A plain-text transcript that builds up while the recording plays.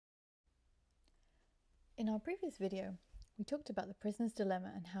In our previous video, we talked about the prisoner's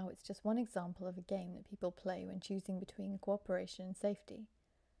dilemma and how it's just one example of a game that people play when choosing between cooperation and safety.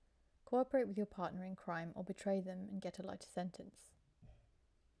 Cooperate with your partner in crime or betray them and get a lighter sentence.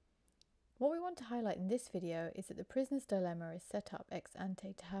 What we want to highlight in this video is that the prisoner's dilemma is set up ex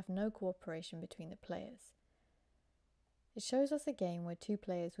ante to have no cooperation between the players. It shows us a game where two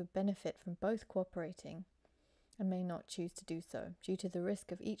players would benefit from both cooperating and may not choose to do so, due to the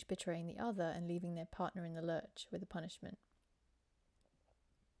risk of each betraying the other and leaving their partner in the lurch with a punishment.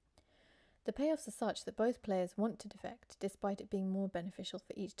 The payoffs are such that both players want to defect, despite it being more beneficial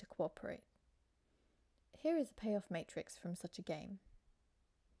for each to cooperate. Here is a payoff matrix from such a game.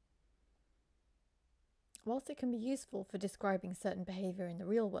 Whilst it can be useful for describing certain behaviour in the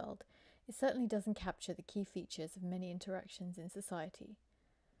real world, it certainly doesn't capture the key features of many interactions in society.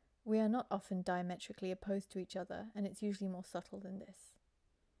 We are not often diametrically opposed to each other, and it's usually more subtle than this.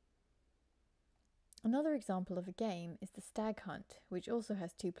 Another example of a game is the Stag Hunt, which also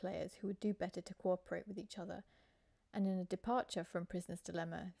has two players who would do better to cooperate with each other, and in a departure from Prisoner's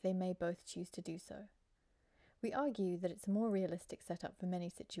Dilemma, they may both choose to do so. We argue that it's a more realistic setup for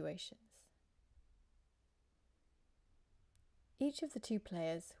many situations. Each of the two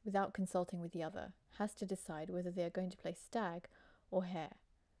players, without consulting with the other, has to decide whether they are going to play stag or hare.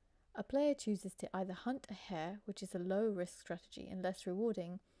 A player chooses to either hunt a hare, which is a low-risk strategy and less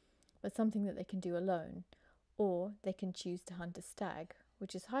rewarding, but something that they can do alone, or they can choose to hunt a stag,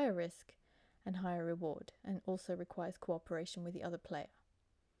 which is higher risk and higher reward, and also requires cooperation with the other player.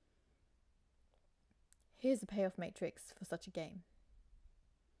 Here's a payoff matrix for such a game.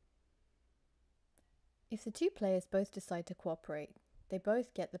 If the two players both decide to cooperate, they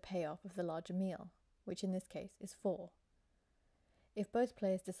both get the payoff of the larger meal, which in this case is 4. If both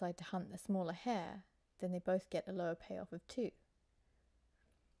players decide to hunt the smaller hare, then they both get a lower payoff of 2.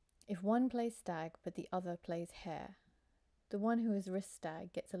 If one plays stag but the other plays hare, the one who has risked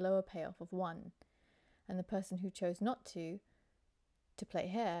stag gets a lower payoff of 1, and the person who chose not to play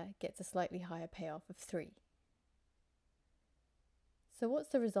hare gets a slightly higher payoff of 3. So what's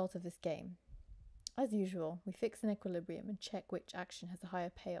the result of this game? As usual, we fix an equilibrium and check which action has a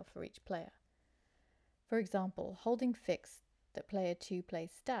higher payoff for each player. For example, holding fixed that player 2 plays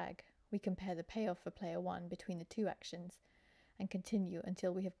stag, we compare the payoff for player 1 between the two actions and continue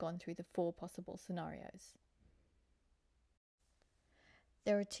until we have gone through the 4 possible scenarios.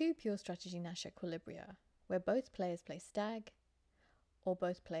 There are 2 pure strategy Nash equilibria, where both players play stag or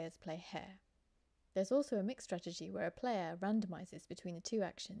both players play hare. There's also a mixed strategy where a player randomizes between the two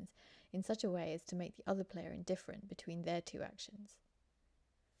actions in such a way as to make the other player indifferent between their two actions.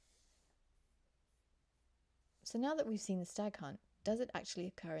 So now that we've seen the stag hunt, does it actually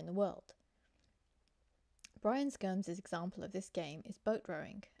occur in the world? Brian Skirms' example of this game is boat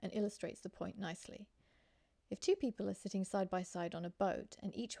rowing and illustrates the point nicely. If two people are sitting side by side on a boat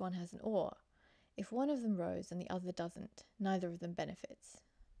and each one has an oar, if one of them rows and the other doesn't, neither of them benefits.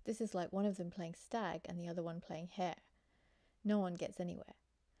 This is like one of them playing stag and the other one playing hare. No one gets anywhere.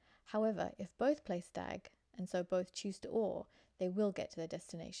 However, if both play stag and so both choose to oar, they will get to their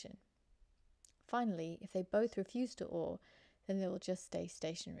destination. Finally, if they both refuse to oar, then they will just stay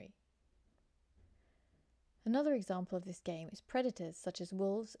stationary. Another example of this game is predators such as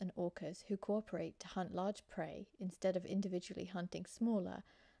wolves and orcas who cooperate to hunt large prey instead of individually hunting smaller,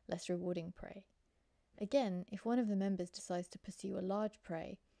 less rewarding prey. Again, if one of the members decides to pursue a large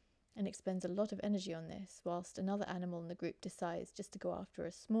prey and expends a lot of energy on this, whilst another animal in the group decides just to go after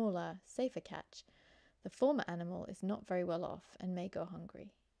a smaller, safer catch, the former animal is not very well off and may go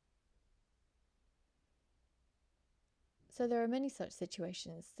hungry. So there are many such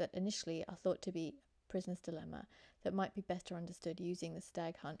situations that initially are thought to be prisoner's dilemma that might be better understood using the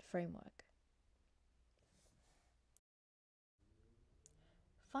Stag Hunt framework.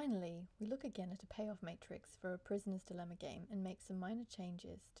 Finally, we look again at a payoff matrix for a prisoner's dilemma game and make some minor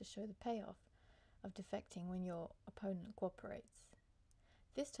changes to show the payoff of defecting when your opponent cooperates.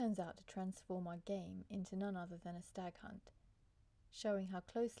 This turns out to transform our game into none other than a stag hunt, showing how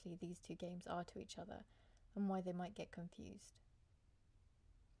closely these two games are to each other and why they might get confused.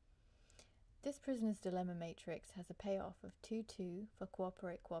 This prisoner's dilemma matrix has a payoff of 2-2 for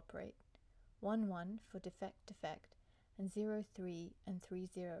cooperate, 1-1 for defect, and 0-3 and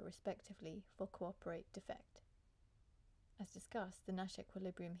 3-0 respectively for cooperate, defect. As discussed, the Nash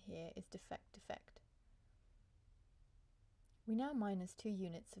equilibrium here is defect. We now minus 2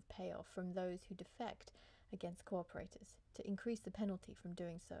 units of payoff from those who defect against cooperators to increase the penalty from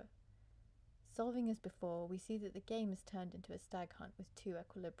doing so. Solving as before, we see that the game is turned into a stag hunt with 2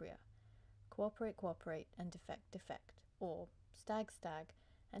 equilibria, cooperate, and defect, or stag,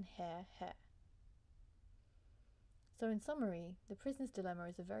 and hare. So in summary, the prisoner's dilemma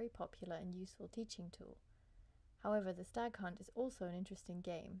is a very popular and useful teaching tool. However, the Stag Hunt is also an interesting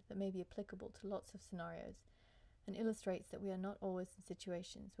game that may be applicable to lots of scenarios and illustrates that we are not always in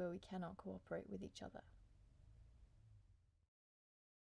situations where we cannot cooperate with each other.